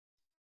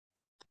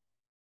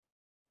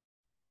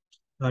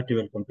Hearty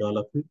welcome to all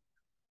of you.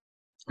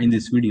 In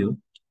this video,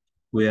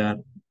 we are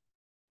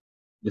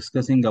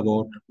discussing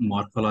about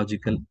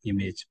morphological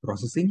image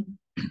processing,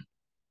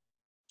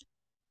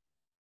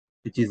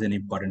 which is an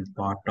important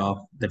part of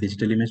the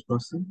digital image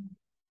processing.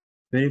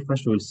 Very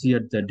first, we'll see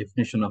at the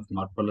definition of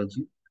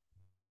morphology.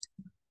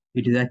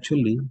 It is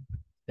actually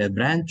a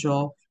branch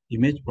of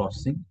image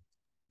processing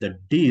that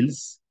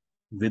deals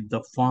with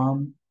the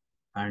form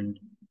and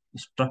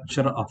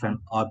structure of an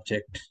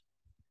object.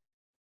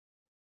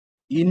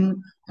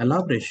 In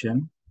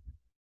elaboration,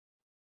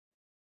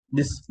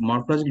 this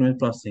morphological image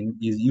processing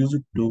is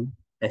used to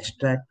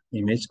extract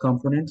image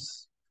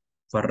components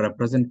for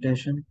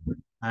representation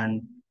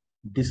and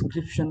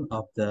description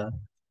of the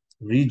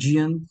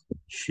region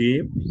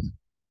shapes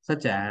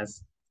such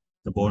as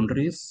the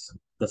boundaries,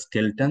 the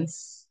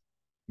skeletons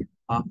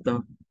of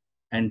the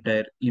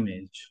entire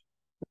image.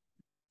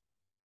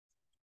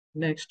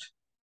 Next,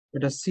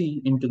 let us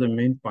see into the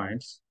main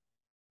points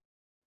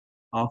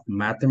of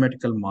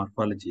mathematical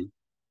morphology,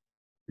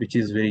 which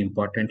is very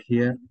important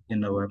here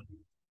in our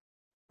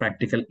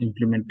practical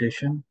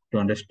implementation to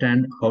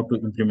understand how to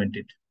implement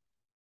it.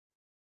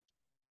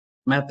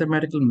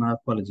 Mathematical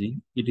morphology,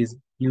 it is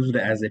used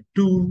as a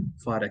tool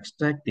for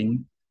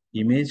extracting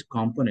image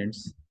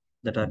components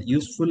that are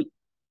useful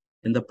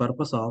in the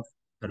purpose of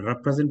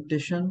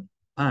representation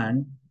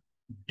and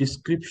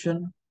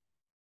description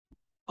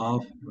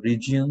of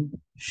region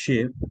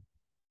shape,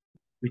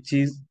 which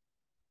is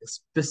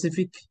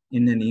specific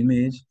in an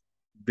image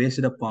based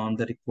upon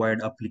the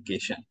required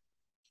application.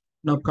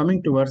 Now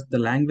coming towards the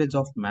language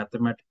of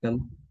mathematical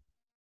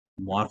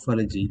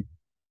morphology,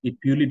 it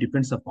purely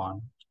depends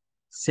upon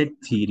set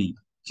theory,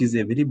 which is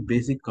a very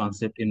basic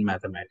concept in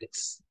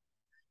mathematics.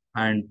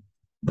 And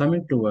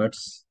coming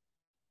towards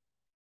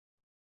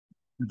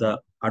the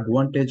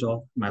advantage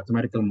of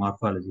mathematical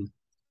morphology,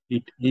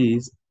 it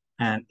is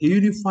an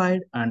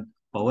unified and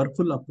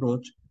powerful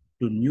approach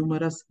to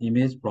numerous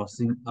image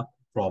processing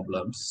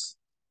problems,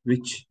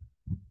 which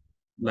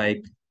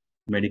like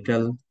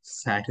medical,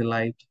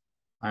 satellite,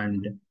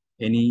 and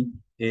any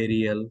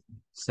aerial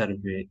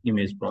survey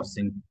image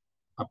processing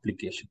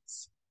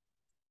applications.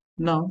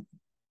 Now,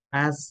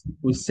 as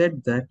we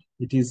said that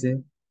it is a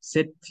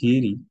set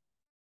theory,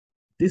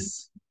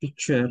 this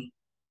picture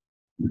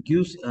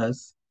gives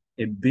us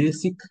a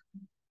basic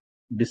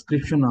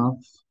description of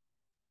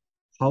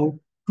how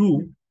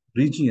two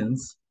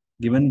regions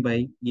given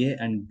by A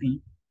and B,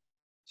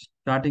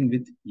 starting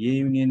with A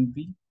union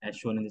B as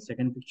shown in the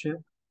second picture,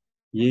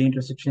 A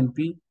intersection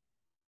B,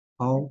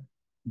 how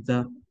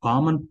the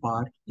common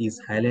part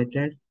is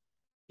highlighted,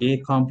 A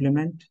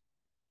complement,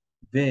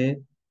 where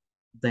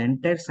the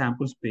entire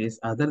sample space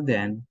other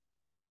than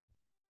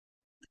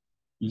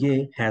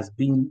A has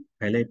been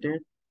highlighted,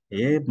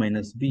 A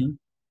minus B,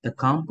 the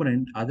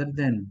component other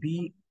than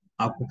B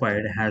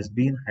occupied has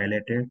been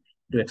highlighted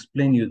to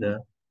explain you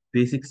the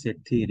basic set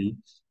theory,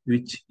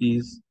 which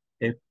is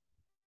a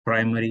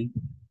primary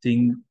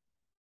thing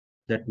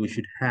that we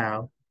should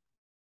have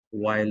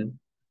while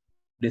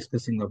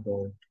discussing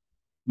about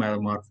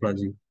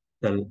morphological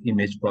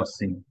image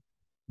processing.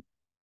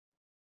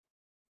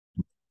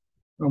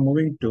 Now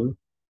moving to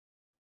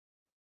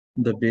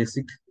the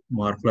basic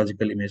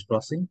morphological image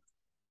processing,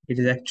 it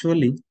is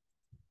actually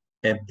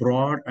a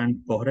broad and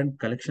coherent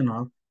collection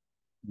of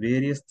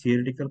various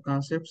theoretical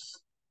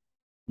concepts,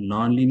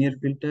 nonlinear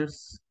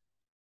filters,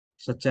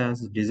 such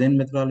as design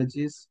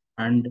methodologies,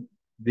 and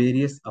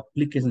various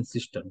application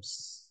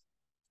systems.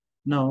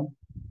 Now,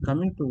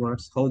 coming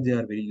towards how they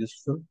are very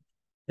useful,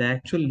 they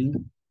actually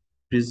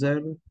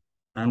preserve,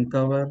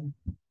 uncover,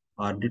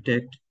 or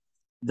detect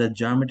the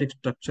geometric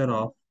structure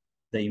of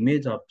the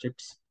image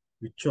objects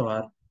which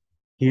are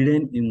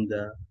hidden in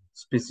the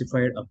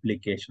specified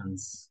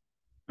applications.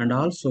 And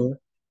also,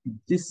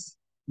 this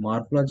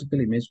morphological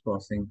image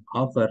processing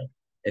offer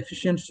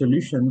efficient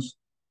solutions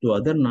to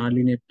other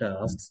nonlinear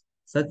tasks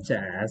such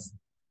as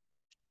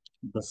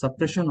the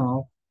suppression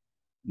of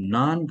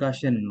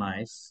non-Gaussian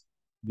noise,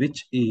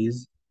 which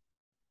is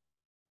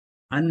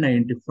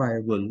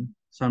unidentifiable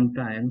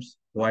sometimes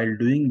while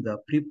doing the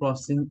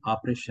pre-processing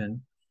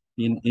operation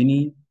in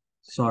any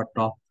sort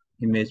of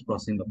image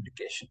processing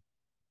application.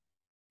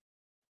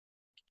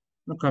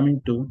 Now coming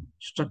to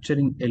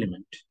structuring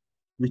element,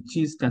 which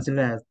is considered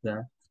as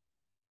the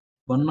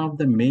one of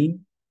the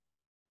main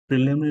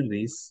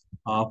preliminaries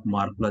of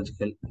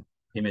morphological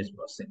image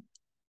processing.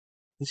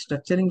 The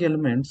structuring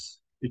elements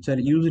which are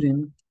used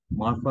in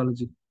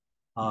morphology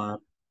are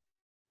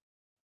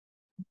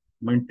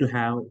meant to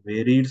have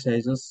varied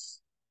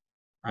sizes,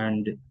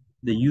 and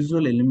the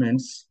usual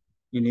elements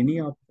in any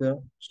of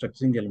the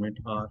structuring element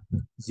are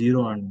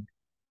 0 and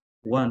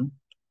 1,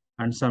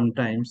 and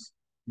sometimes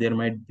there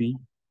might be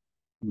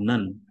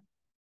none.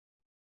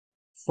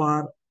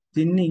 For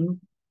thinning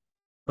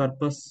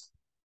purpose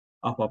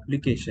of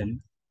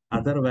application,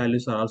 other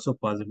values are also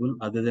possible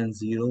other than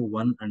 0,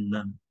 1, and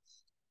none.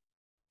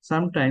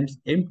 Sometimes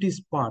empty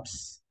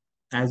spots,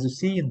 as you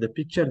see in the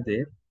picture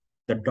there,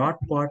 the dot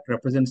part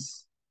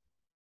represents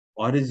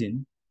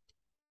origin,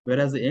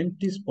 whereas the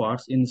empty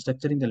spots in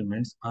structuring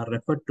elements are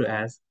referred to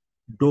as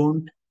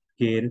don't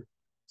care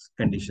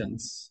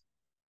conditions.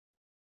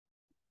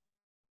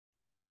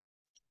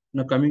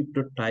 Now coming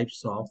to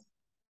types of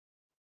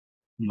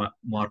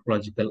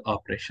morphological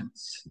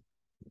operations.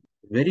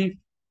 Very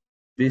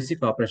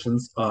basic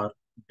operations are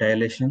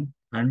dilation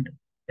and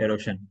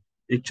erosion,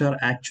 which are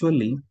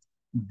actually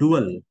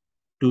dual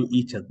to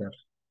each other,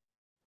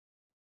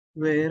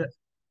 where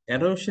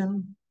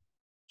erosion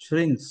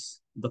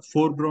shrinks the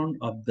foreground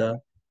of the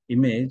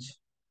image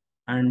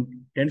and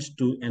tends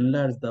to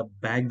enlarge the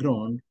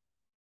background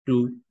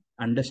to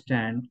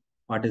understand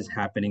what is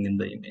happening in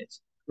the image.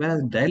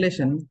 Whereas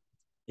dilation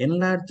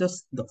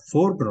enlarges the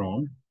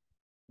foreground,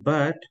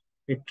 but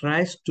it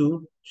tries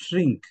to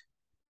shrink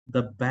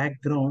the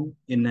background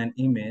in an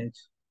image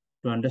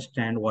to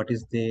understand what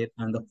is there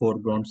on the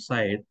foreground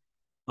side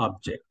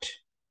object.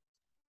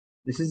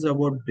 This is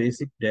about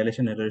basic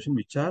dilation and erosion,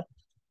 which are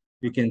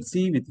we can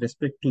see with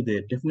respect to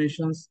their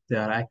definitions, they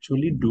are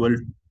actually dual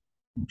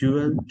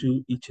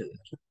to each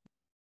other.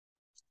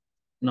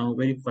 Now,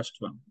 very first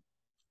one,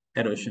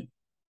 erosion.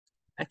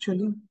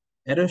 Actually,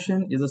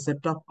 erosion is a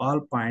set of all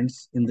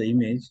points in the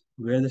image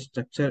where the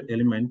structure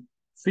element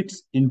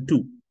fits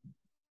into.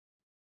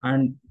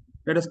 And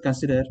let us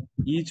consider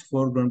each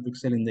foreground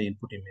pixel in the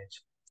input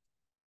image.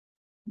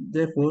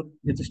 Therefore,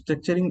 if the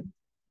structuring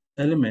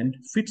element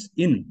fits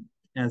in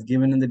as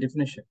given in the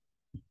definition,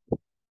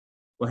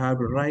 we have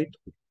to write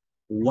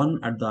 1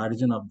 at the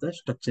origin of the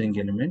structuring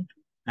element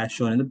as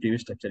shown in the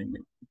previous structuring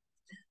element.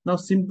 Now,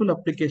 simple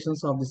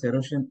applications of this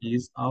erosion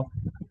is of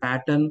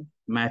pattern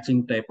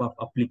matching type of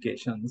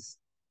applications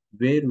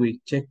where we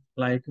check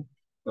like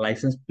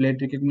license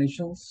plate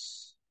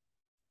recognitions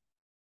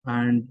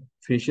and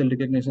facial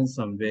recognition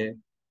somewhere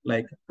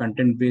like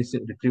content-based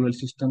retrieval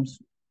systems,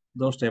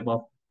 those type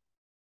of.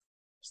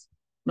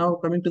 Now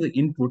coming to the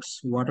inputs,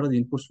 what are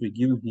the inputs we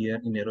give here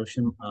in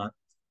erosion are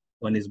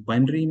one is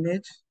binary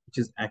image, which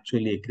is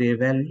actually a gray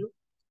value.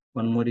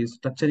 One more is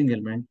structuring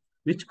element,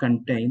 which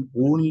contain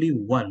only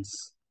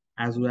ones.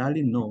 As we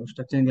already know,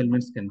 structuring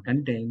elements can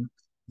contain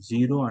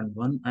 0 and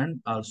 1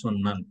 and also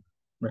none.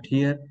 But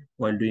here,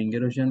 while doing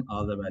erosion,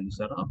 all the values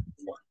are of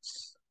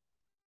ones.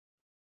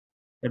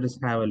 Let us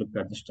have a look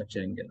at the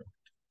structuring element,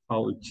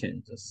 how it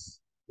changes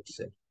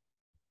itself.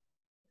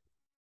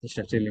 The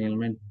structuring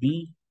element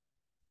B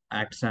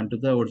acts onto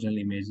the original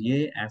image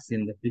A as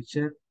in the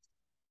picture.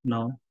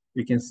 Now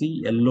we can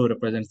see yellow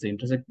represents the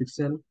intersect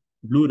pixel,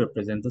 blue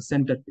represents the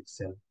center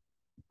pixel,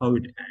 how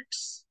it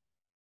acts.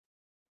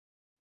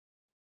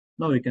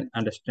 Now we can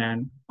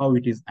understand how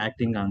it is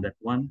acting on that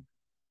one,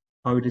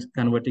 how it is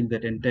converting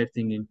that entire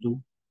thing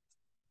into.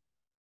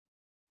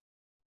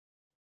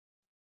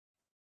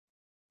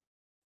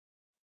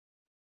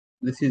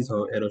 This is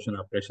how erosion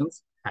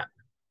operations happen.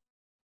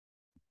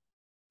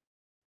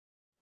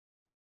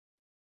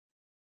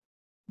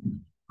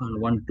 On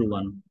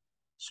one-to-one,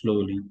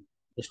 slowly,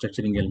 the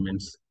structuring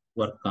elements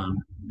work on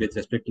with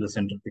respect to the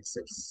center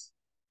pixels.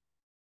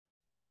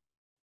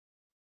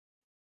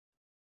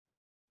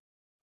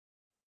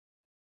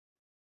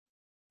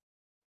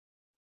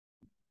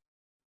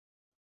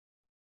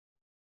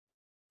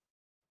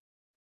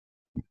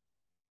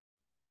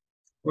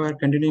 We are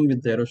continuing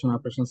with the erosion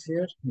operations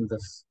here in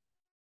this.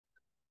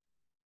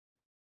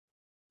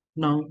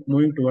 Now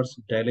moving towards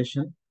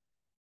dilation.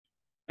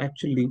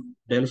 Actually,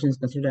 dilation is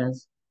considered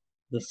as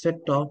the set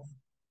of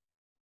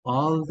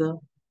all the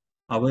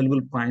available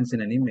points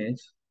in an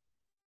image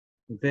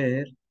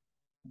where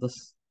the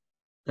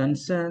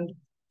concerned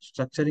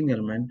structuring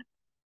element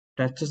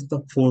touches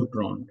the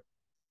foreground.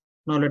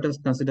 Now let us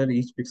consider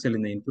each pixel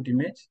in the input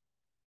image.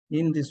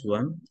 In this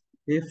one,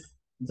 if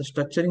the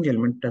structuring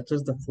element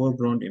touches the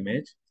foreground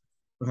image,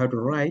 we have to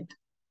write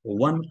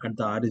 1 at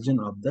the origin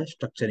of the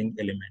structuring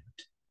element.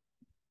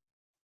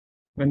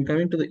 When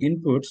coming to the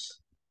inputs,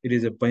 it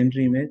is a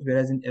binary image,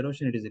 whereas in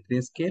erosion it is a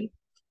grayscale.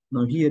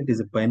 Now here it is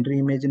a binary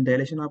image in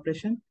dilation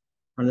operation,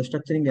 and the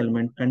structuring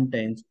element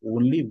contains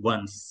only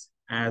ones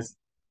as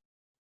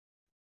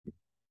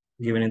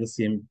given in the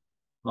same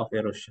of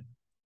erosion.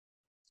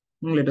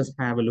 Now let us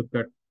have a look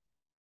at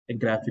a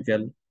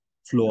graphical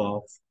flow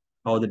of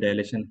how the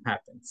dilation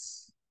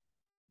happens.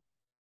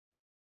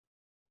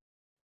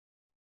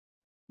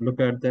 Look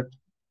at that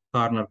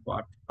corner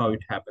part, how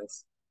it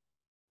happens.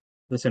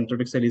 The center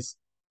pixel is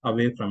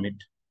away from it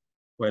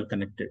while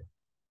connected.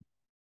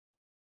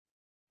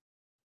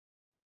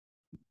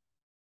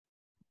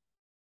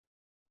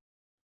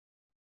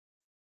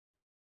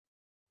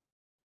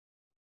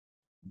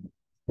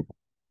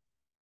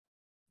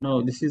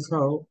 Now this is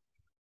how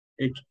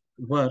it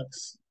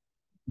works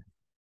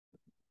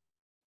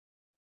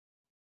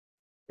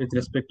with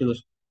respect to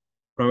the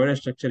provided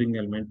structuring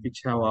element,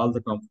 which have all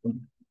the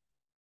components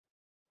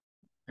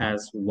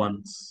as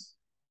ones.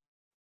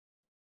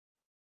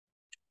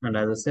 And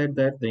as I said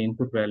that the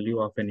input value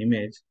of an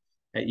image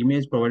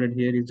provided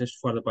here is just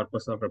for the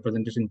purpose of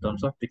representation in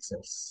terms of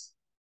pixels.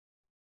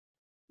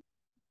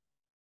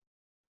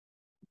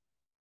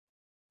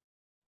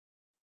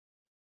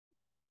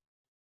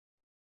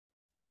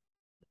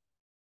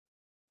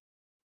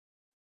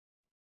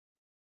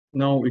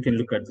 Now we can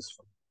look at this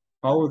one.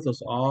 How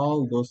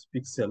all those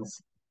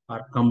pixels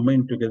are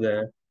combined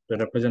together to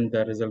represent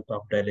the result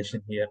of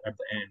dilation here at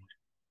the end.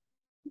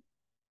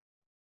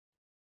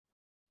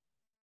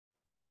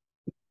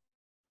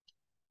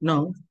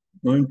 Now,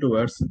 moving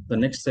towards the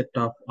next set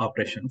of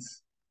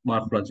operations,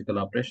 morphological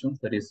operations,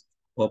 that is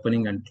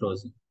opening and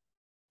closing.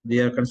 They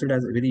are considered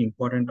as very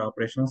important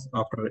operations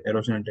after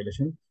erosion and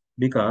dilation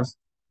because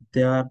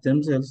they are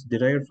themselves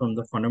derived from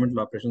the fundamental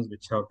operations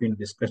which have been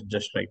discussed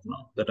just right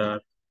now, that are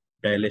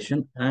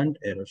dilation and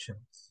erosion.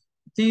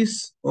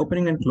 These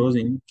opening and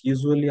closing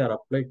usually are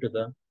applied to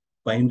the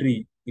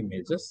binary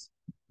images,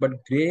 but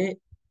gray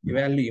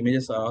value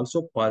images are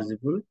also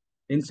possible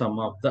in some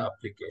of the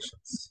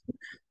applications.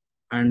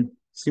 And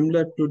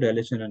similar to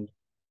dilation and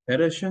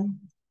erosion,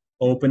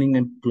 opening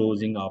and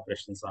closing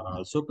operations are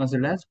also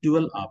considered as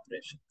dual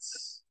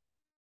operations.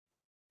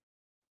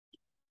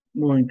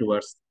 Moving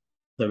towards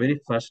the very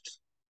first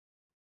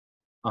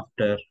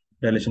after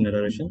dilation and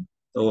erosion,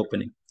 the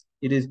opening.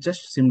 It is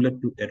just similar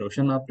to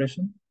erosion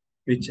operation,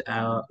 which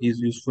is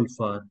useful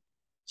for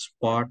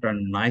spot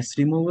and noise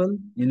removal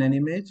in an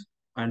image,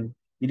 and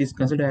it is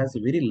considered as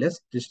very less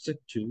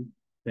destructive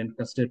when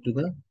considered to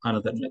the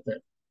another method.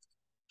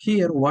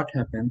 Here, what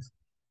happens?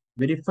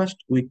 Very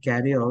first, we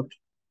carry out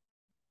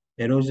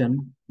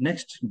erosion,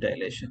 next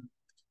dilation.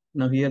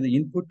 Now here the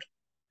input,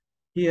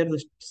 here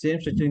the same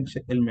structuring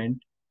element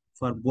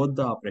for both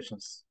the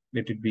operations.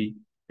 Let it be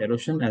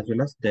erosion as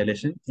well as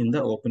dilation in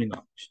the opening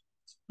operation.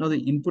 Now the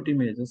input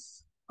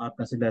images are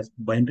considered as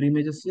binary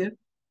images here.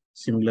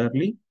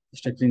 Similarly, the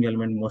structuring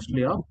element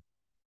mostly of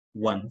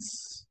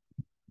ones.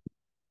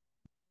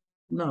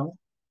 Now,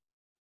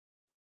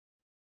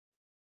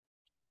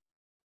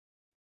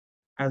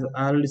 as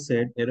I already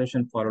said,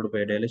 erosion followed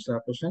by dilation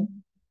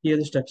operation. Here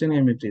the structuring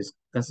element is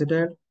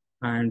considered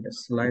and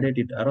slided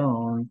it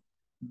around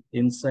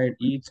inside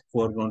each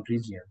foreground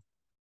region.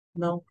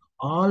 Now,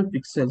 all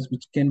pixels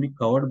which can be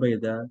covered by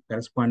the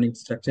corresponding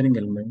structuring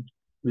element,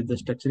 with the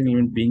structuring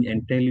element being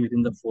entirely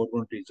within the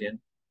foreground region,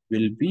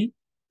 will be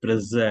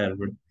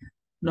preserved.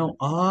 Now,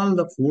 all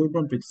the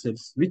foreground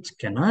pixels which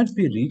cannot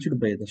be reached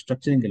by the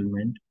structuring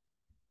element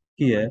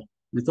here,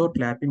 without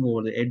lapping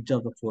over the edge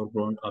of the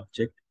foreground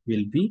object,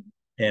 will be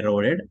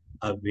eroded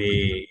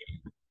away.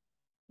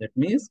 That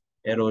means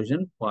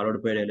erosion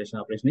followed by dilation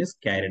operation is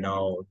carried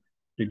out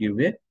to give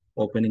a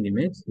opening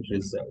image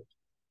result.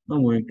 Now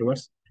moving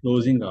towards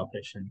closing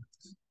operation.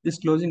 This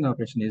closing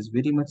operation is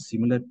very much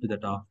similar to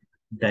that of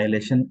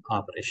dilation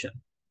operation.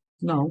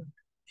 Now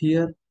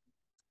here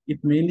it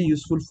mainly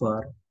useful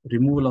for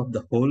removal of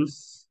the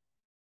holes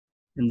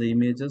in the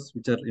images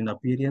which are in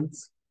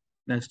appearance.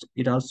 Next,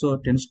 it also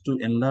tends to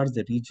enlarge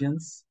the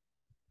regions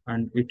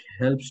and it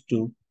helps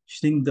to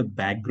shrink the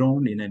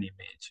background in an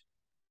image.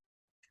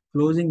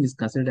 Closing is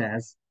considered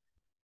as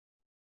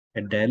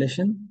a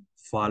dilation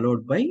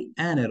followed by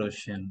an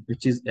erosion,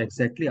 which is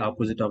exactly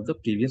opposite of the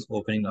previous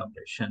opening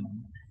operation.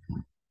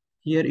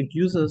 Here it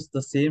uses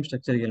the same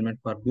structural element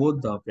for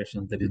both the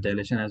operations, that is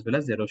dilation as well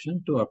as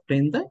erosion, to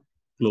obtain the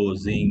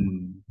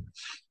closing.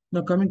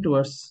 Now coming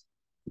towards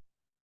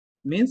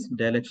means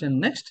dilation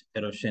next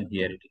erosion,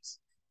 here it is.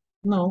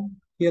 Now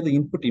here the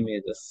input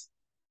images,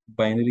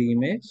 binary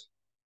image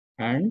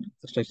and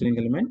the structuring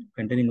element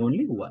containing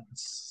only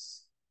ones.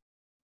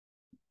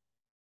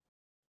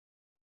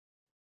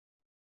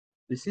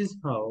 This is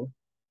how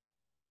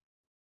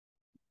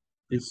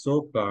is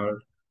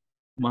so-called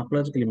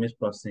morphological image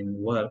processing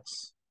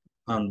works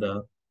on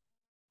the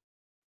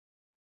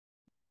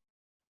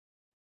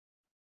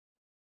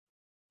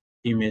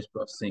image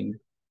processing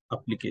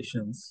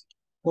applications.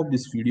 Hope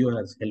this video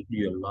has helped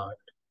you a lot.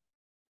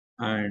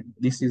 And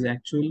this is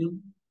actually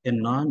a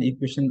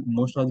non-equation.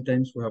 Most of the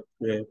times we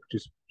have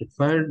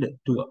preferred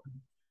to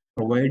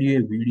provide you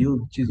a video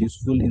which is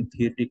useful in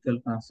theoretical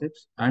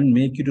concepts and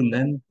make you to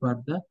learn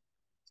for the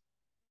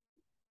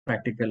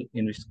practical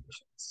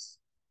investigations.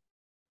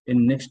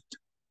 In next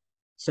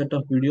set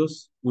of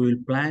videos, we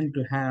will plan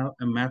to have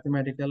a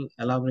mathematical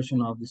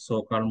elaboration of the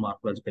so-called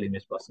morphological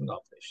image processing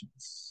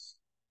operations.